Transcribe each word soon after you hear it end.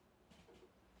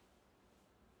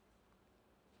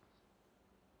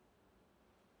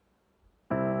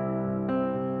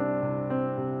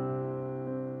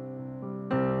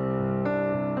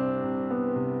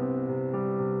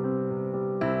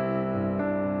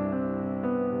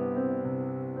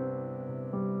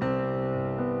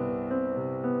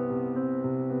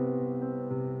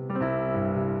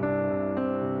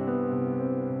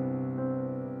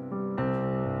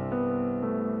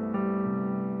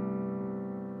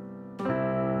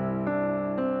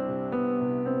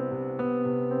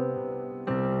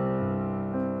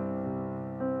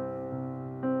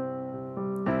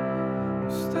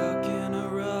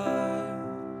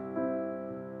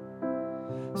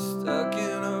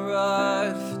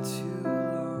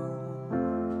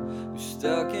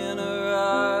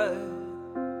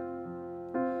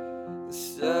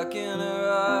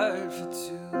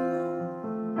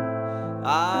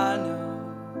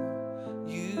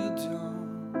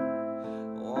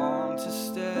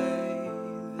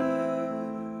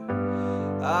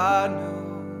I know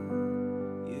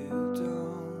you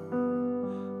don't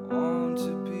want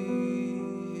to be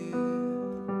here.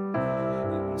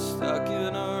 You've been stuck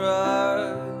in a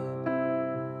rut,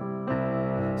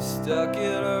 stuck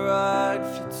in a rut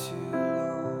for too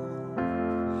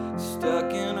long.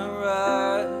 Stuck in a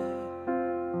rut,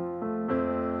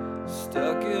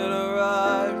 stuck in a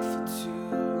rut for too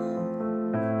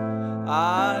long.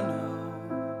 I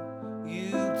know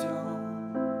you don't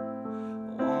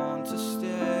want to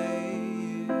stay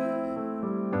here.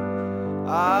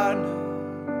 I know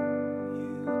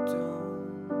you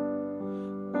don't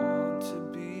want to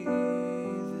be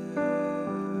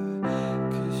there,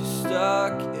 'cause you're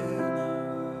stuck in a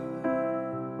rut.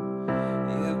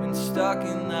 You've been stuck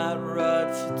in that rut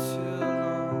for too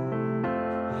long.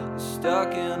 You're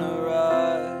stuck in a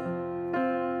rut,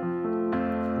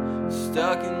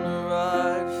 stuck in the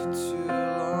rut for too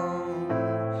long.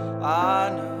 I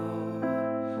know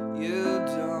you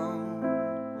don't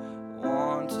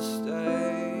want to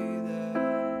stay there.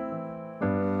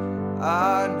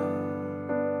 I know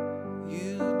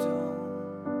you don't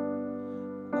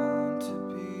want to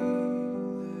be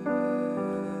there.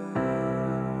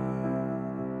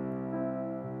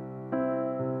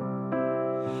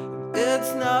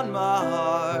 It's not my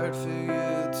heart for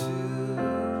you to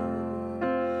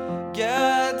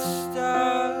get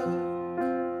stuck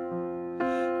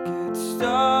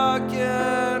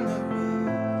in a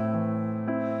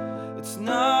rut. It's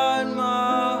not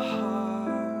my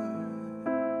heart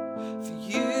for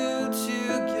you to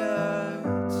get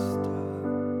stuck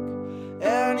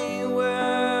anywhere.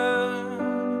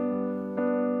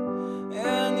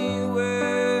 And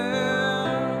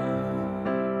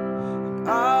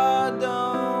I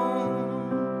don't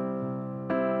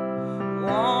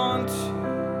want to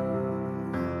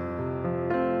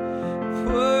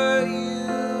put you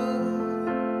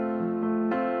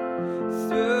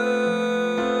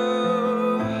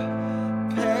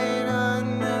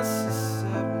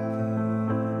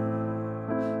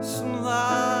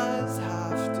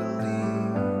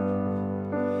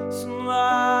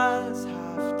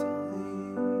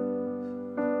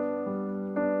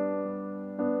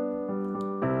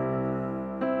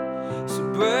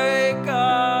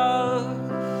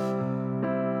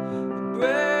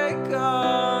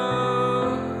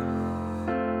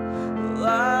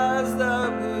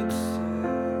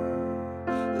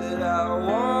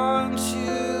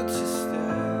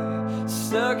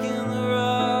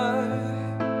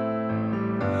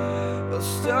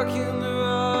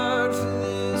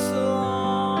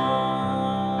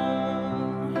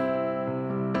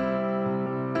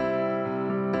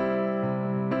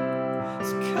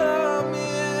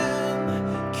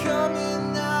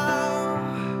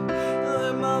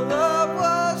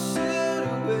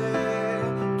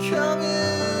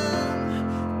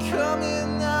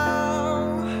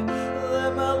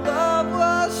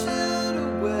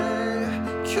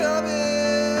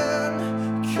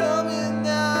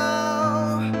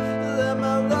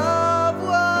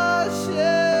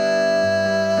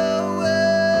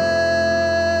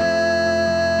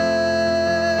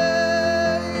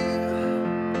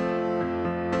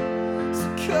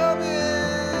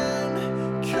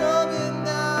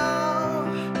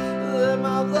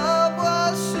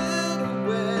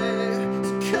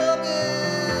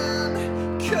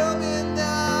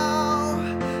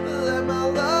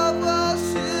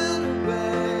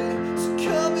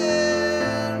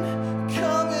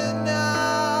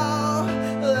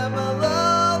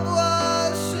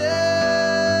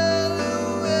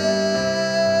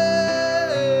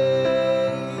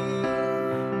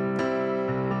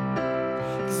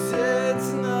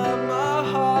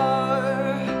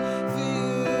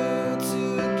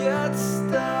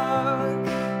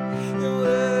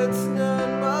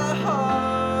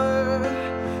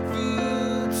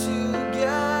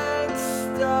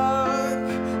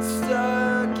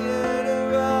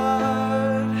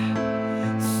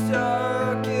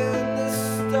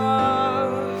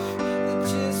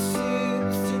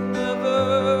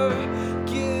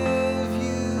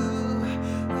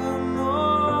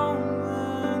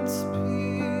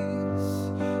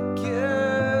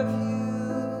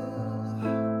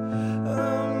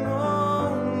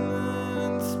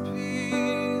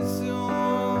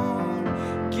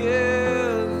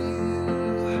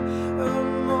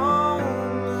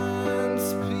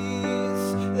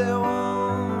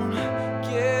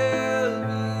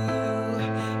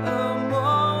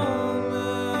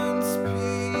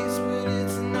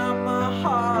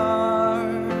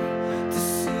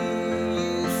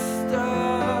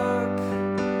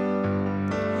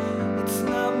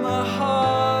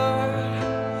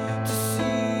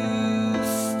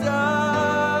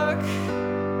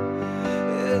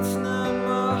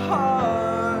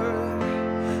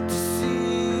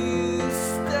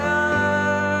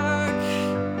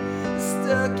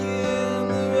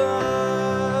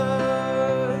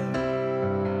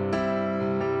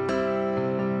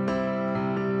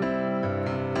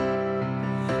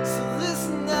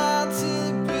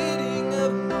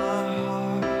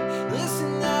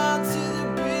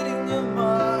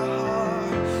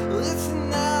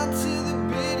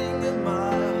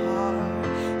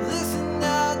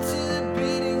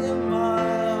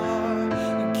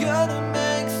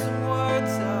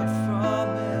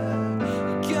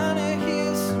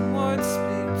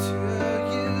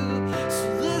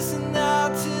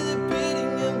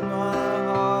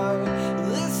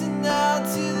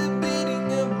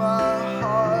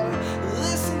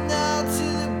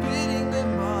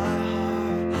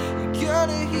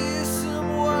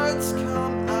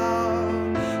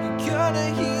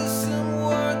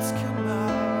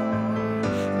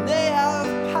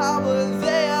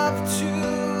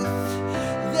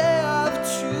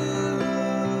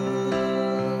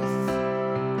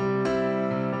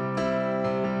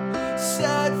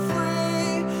set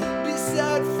free, be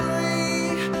set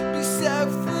free, be set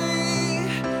free,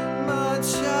 my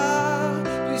child.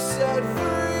 Be set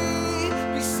free,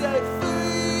 be set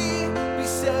free, be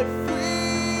set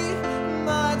free,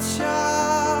 my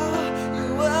child. You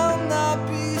will not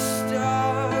be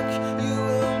stuck, you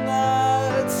will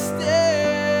not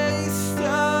stay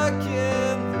stuck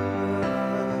in the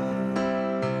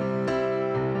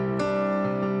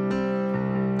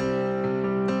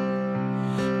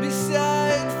be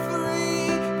set free,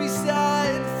 be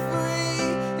set free.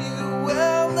 You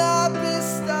will not be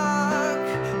stuck.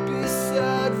 Be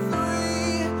set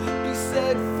free, be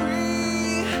set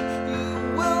free. You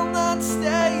will not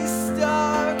stay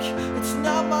stuck. It's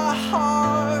not my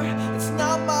heart, it's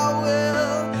not my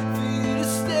will for you to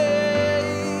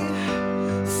stay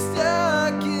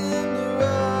stuck in the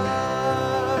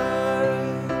rut.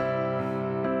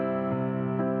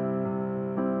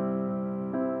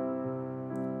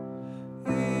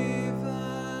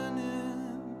 Even in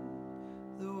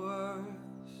the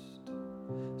worst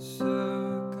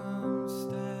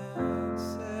circumstances,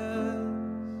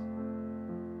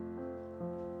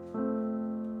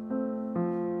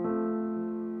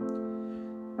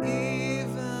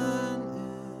 even in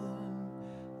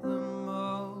the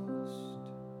most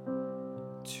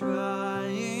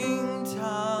trying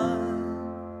times,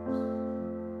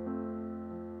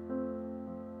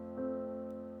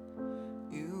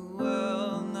 you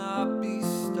will not be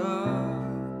stuck.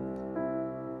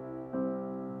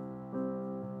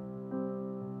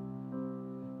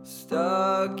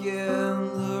 Stuck in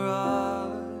the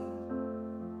rut.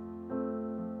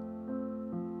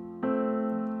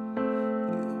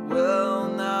 You will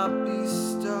not be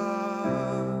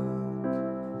stuck.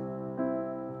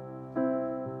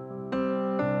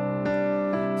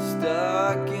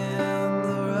 Stuck in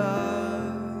the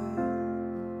rut.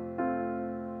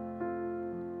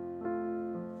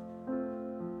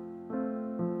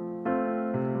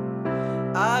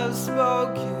 I have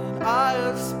spoken, I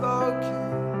have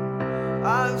spoken,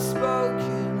 I have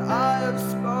spoken, I have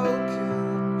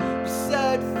spoken. Be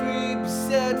set free, be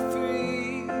set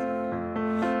free,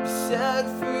 be set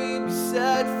free, be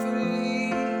set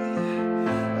free.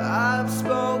 I have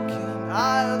spoken,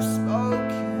 I have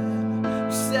spoken.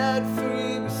 Be set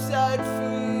free, be set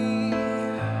free.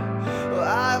 Oh, I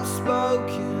have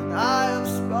spoken, I have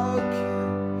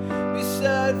spoken. Be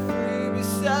set free, be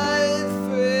set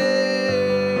free.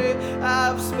 I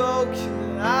have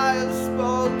spoken, I have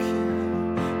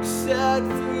spoken. Be set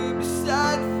free, be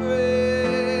set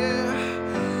free.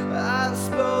 I have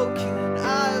spoken,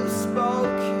 I have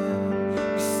spoken.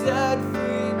 Be set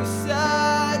free, be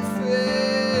set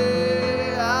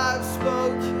free. I have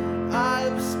spoken, I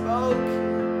have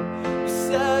spoken. Be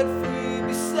set free,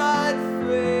 be set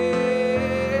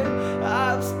free. I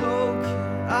have spoken,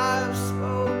 I have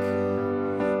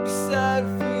spoken. Be set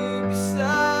free, be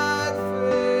set free.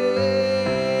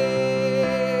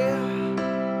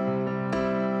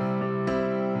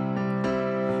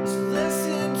 So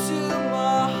listen to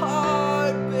my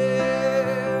heartbeat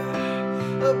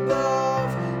above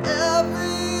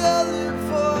every other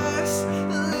voice.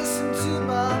 Listen to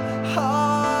my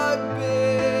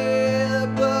heartbeat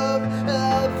above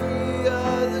every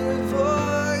other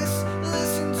voice.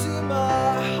 Listen to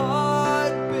my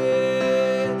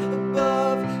heartbeat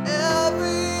above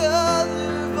every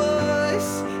other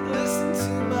voice. Listen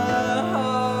to my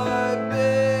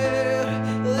heartbeat.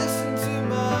 Listen to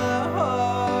my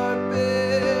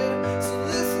heartbeat. So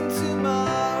listen to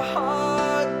my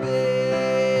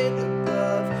heartbeat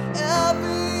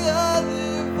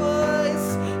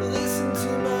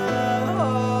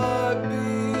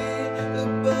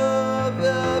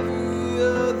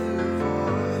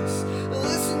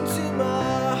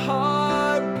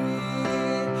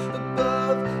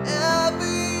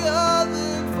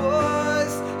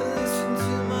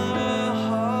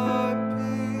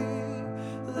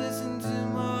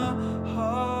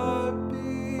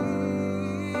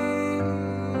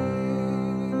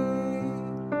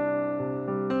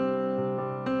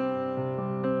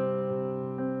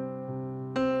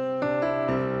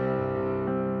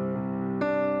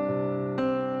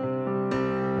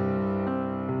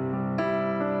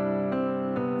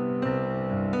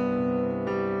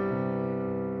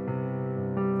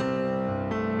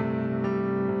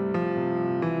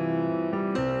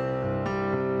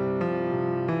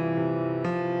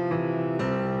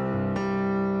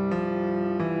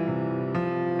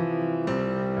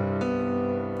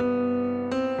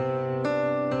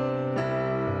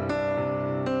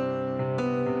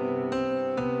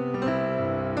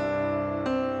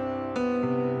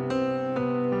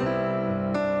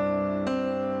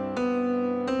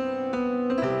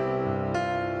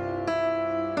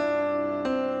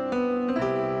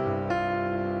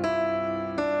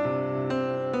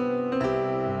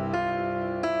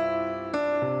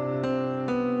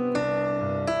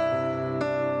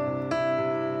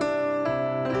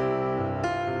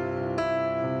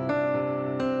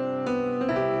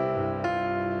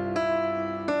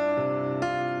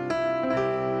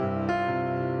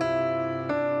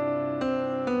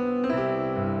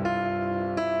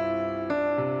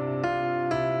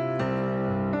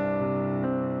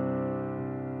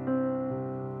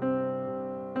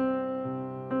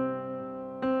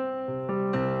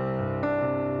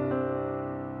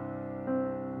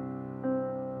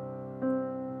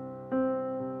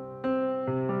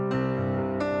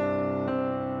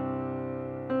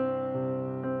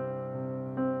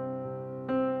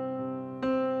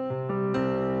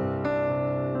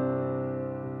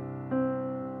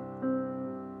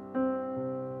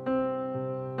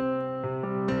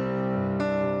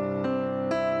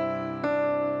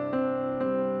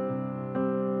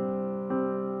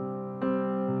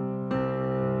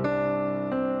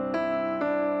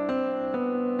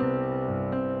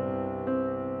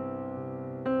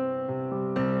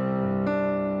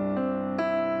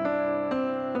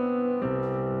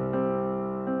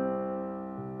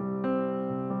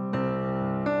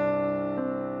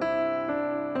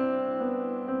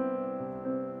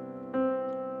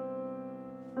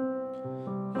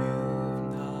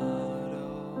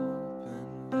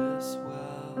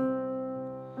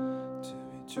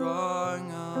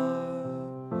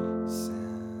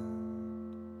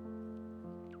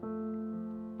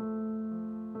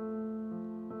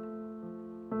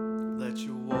Let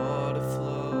your water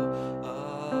flow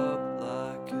up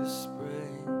like a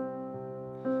spring,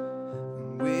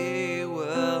 and we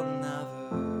will never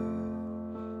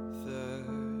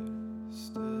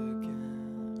thirst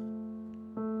again.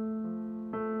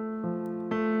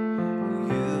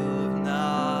 You've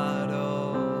not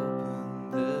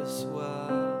opened this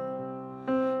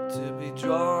well to be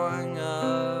drawing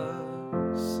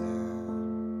us in.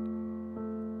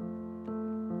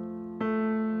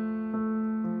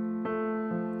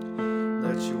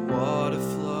 Let your water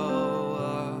flow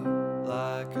up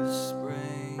like a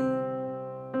spring,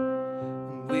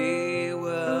 and we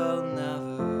will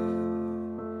never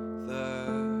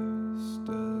thirst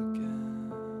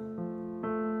again.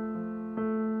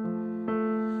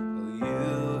 Well,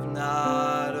 you've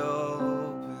not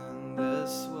opened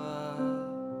this well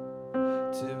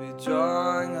to be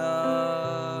drawing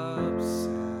up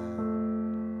sand.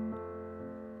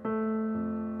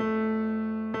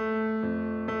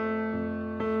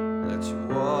 Let your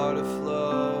water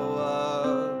flow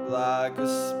up like a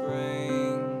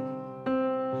spring,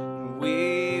 and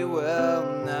we will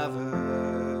never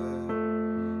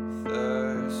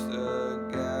thirst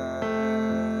again.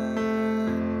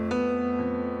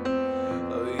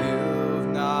 Oh, you've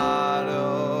not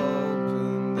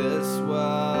opened this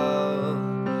well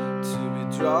to be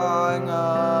drawing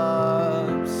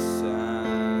up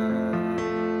sand.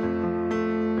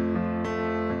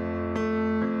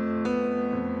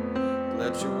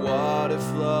 Let your water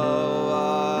flow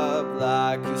up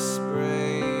like a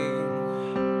spring,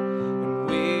 and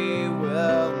we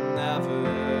will never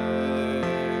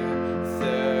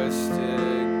thirst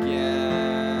again.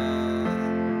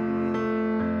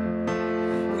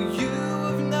 You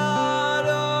have not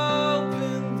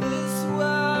opened this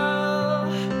well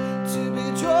to be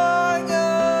drawing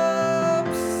up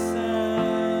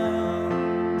sand.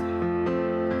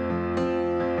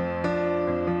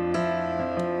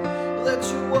 Let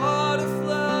your water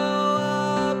flow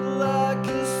up like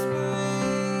a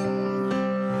spring,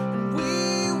 and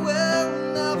we will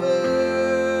never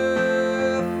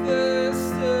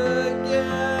thirst again.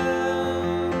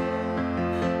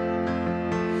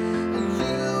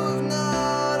 You have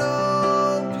not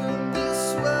opened this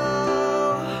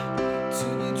well to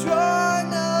be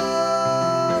drawing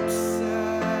up sand.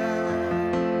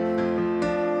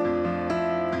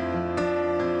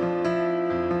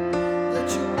 Let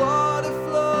your water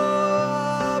flow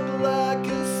up like a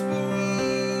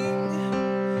spring,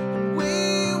 and we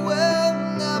will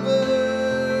never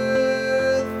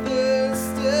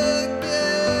thirst again.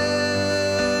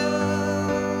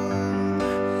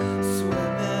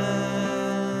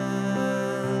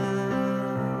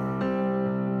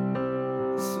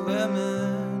 Swimming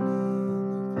in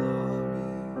the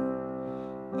glory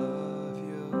of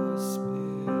your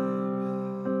spirit.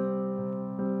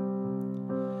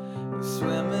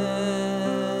 Swimming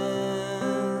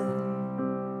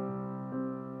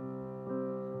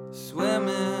in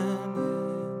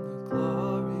the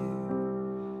glory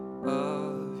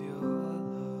of your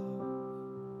love.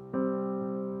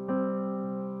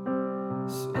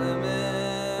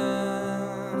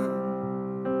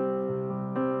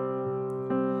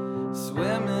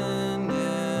 Swimming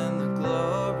in the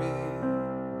glory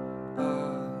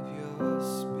of your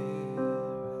spirit.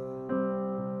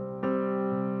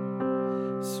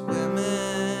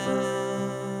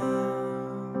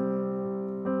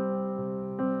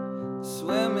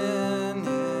 Swimming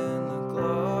in the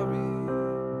glory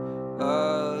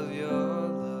of your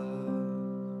love,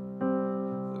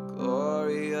 the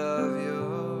glory of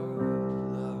your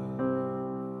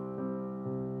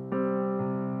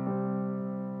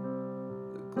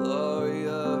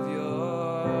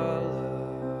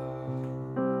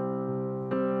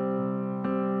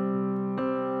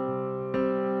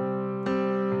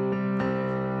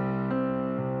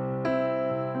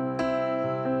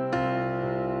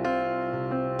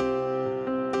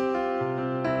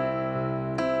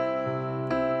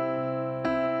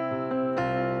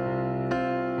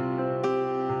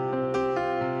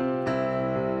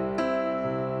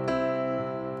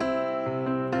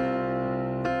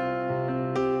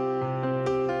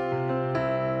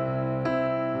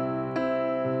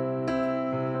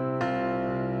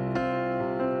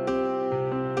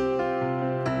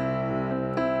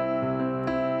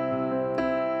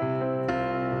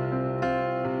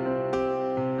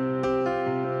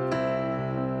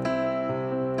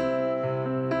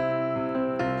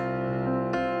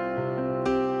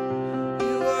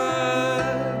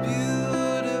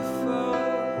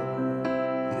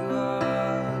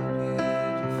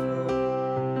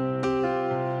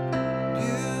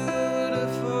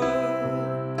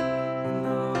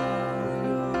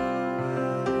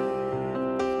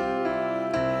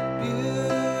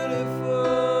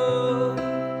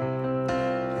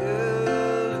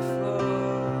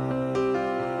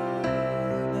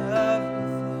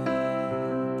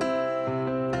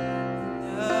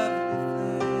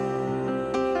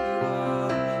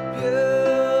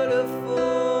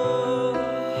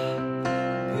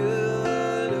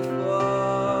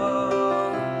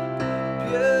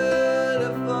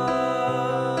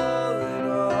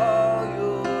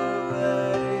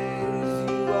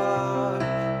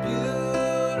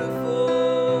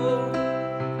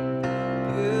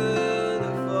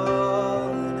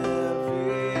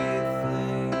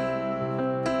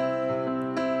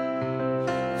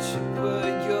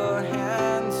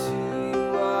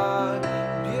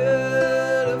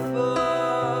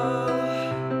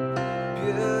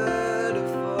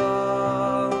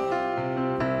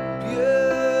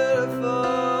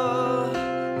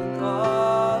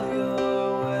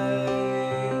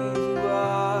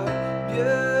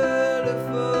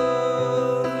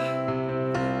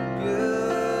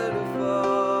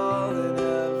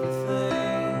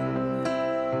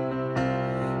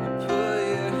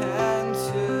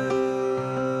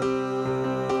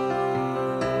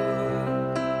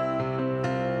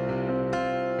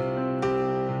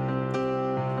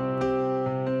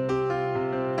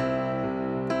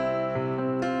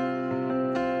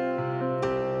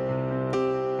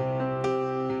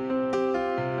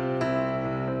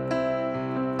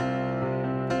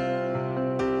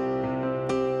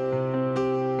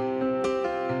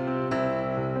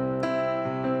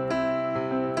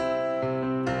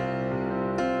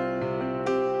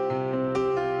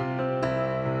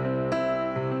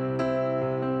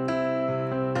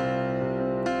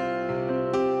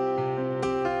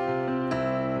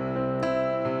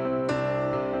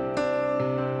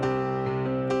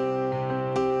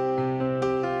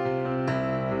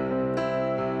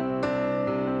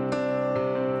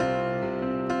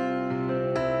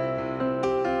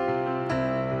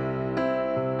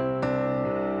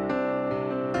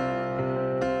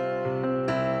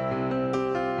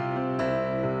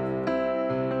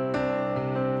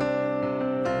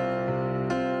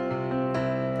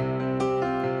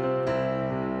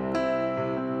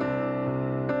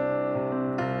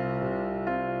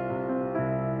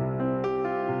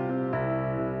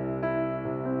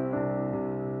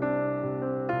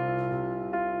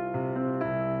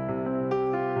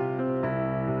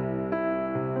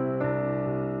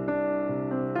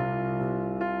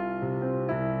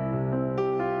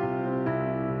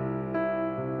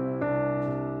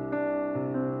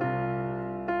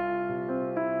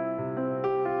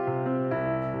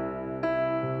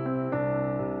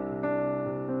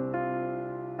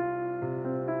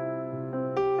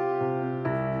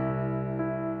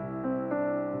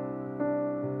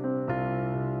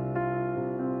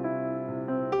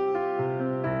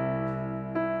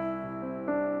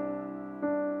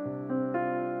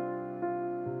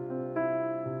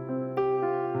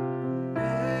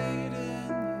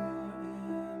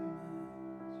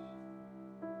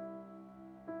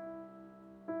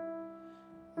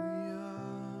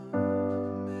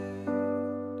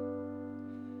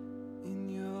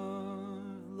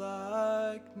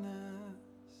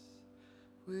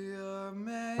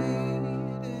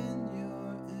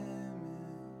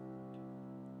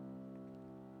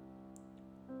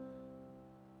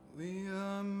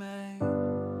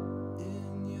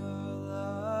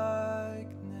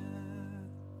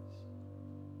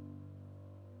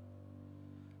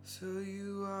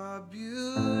You are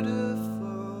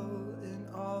beautiful in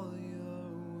all your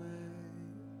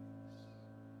ways.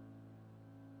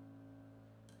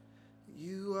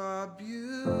 You are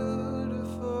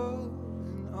beautiful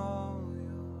in all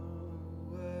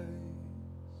your ways.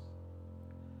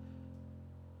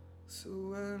 So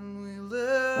when we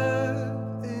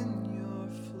live in your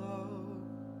flow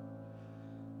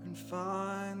and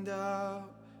find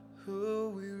out who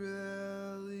we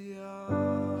really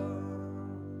are,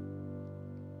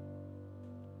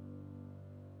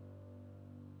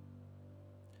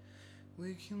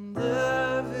 we can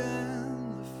live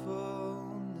in the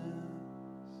fullness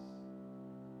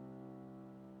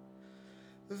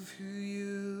of who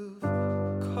you've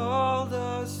called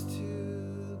us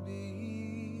to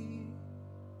be.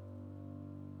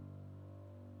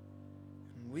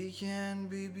 And we can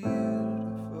be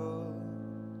beautiful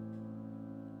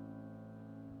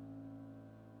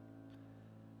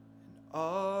in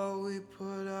all we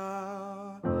put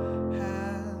our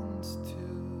hands to.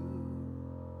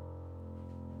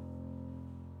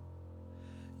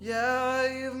 Yeah,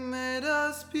 you've made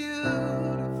us beautiful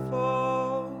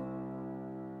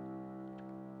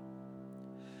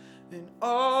in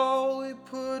all we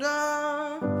put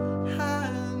our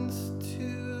hands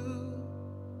to.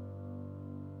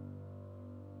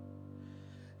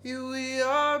 Yeah, we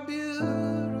are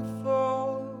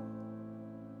beautiful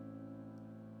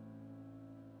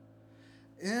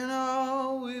in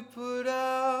all we put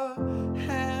our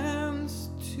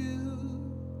hands to.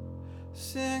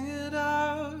 Sing it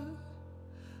out.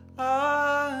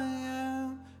 I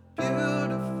am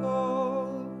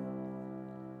beautiful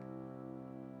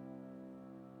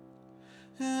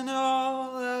in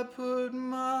all I put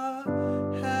my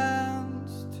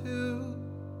hands to.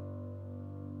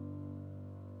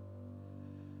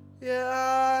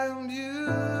 Yeah, I'm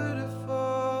beautiful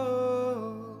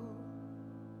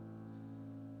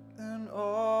in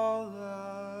all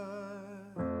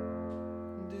I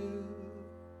do.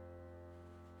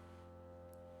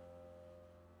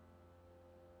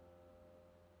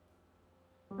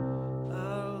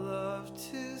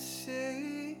 To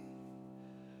see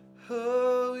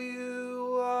who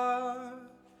you are,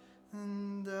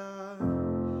 and I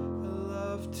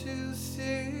love to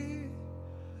see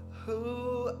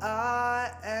who I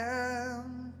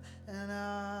am, and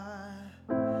I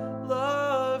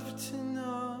love to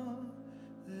know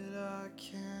that I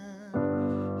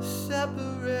can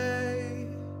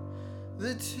separate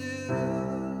the two.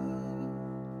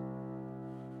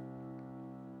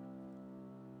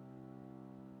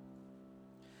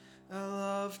 I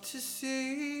love to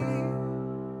see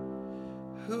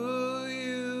who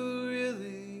you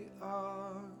really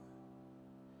are.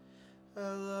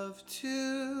 I love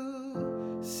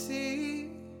to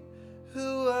see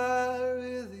who I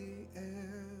really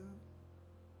am.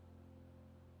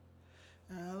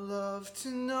 I love to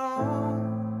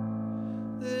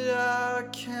know that I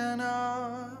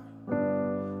cannot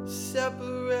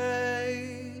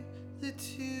separate the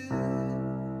two.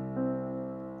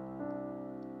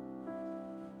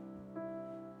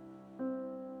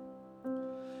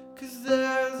 'Cause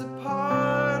there's a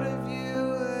part of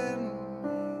you in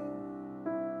me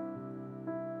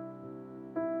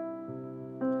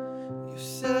you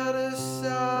set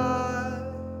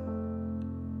aside,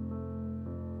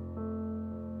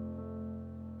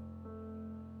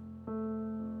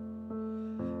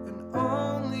 and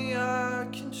only I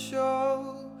can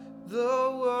show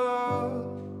the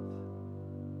world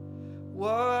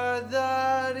what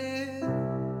that is.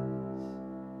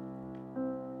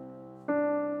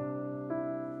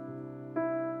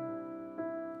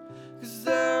 'Cause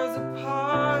there's a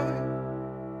part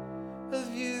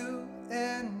of you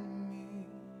in me.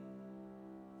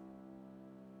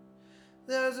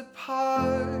 There's a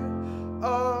part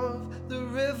of the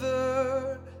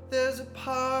river. There's a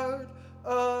part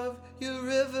of your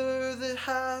river that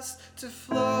has to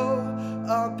flow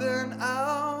up and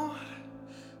out.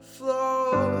 Flow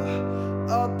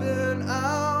up and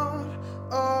out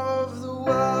of the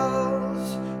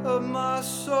wells of my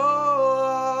soul,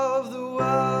 of the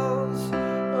wells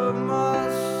of my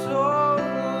soul.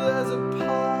 There's a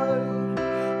part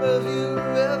of your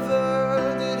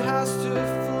river that has to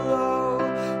flow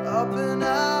up and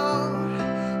out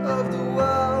of the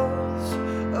wells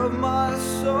of my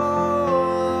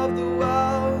soul, of the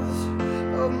wells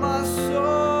of my soul.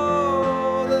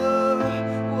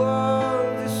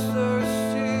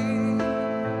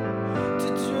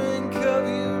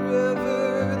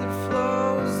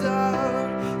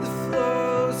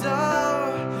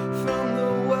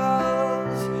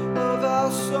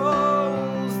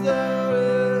 Souls, there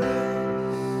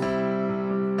is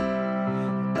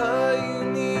a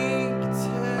unique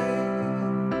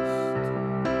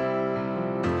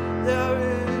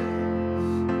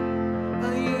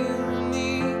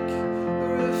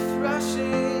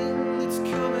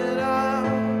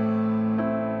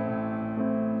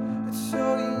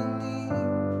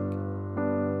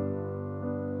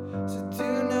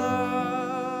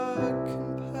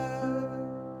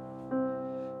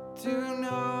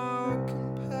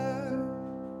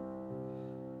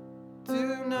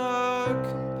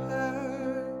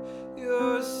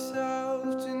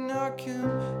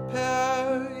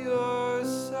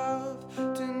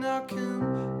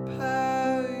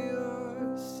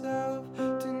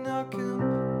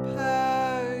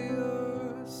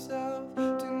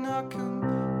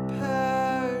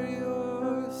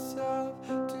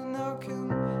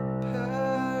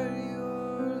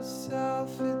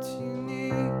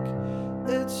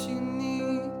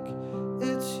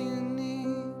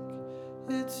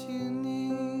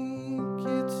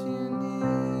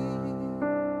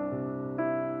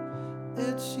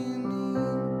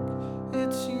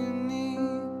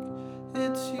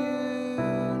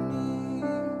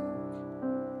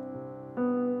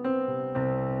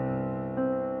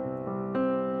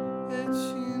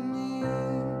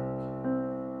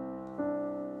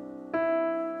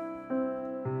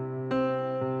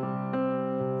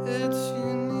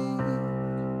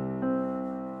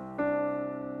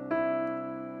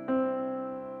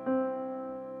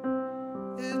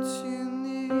It's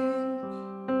unique.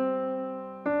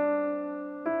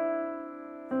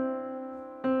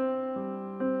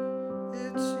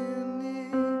 It's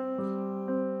unique.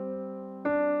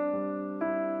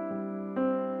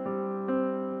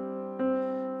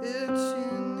 It's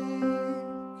unique.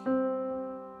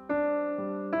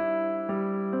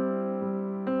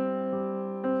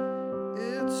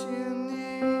 It's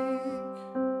unique.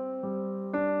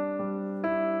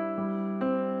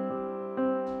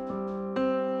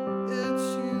 It's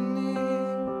unique.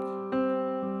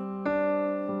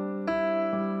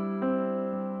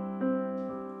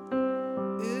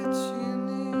 It's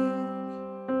unique.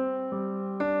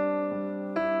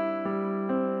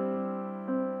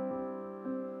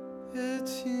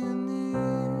 It's unique.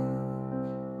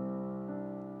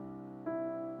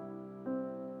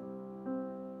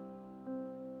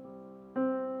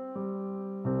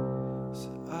 So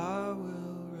I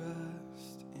will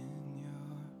rest in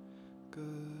your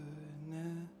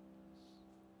goodness.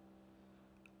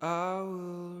 I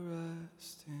will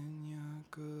rest in your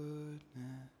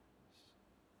goodness.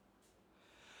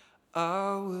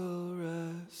 I will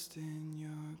rest in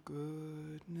your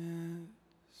goodness.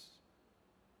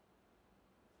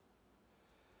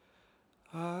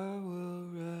 I will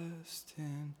rest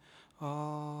in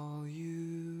all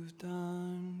you've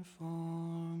done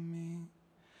for me.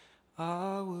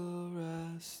 I will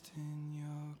rest in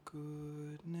your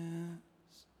goodness,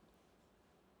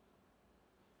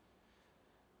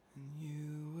 and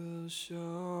you will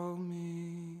show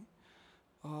me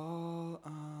all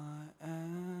I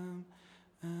am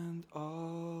and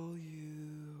all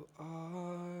you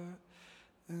are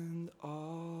and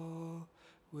all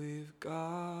we've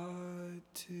got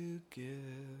to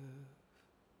give.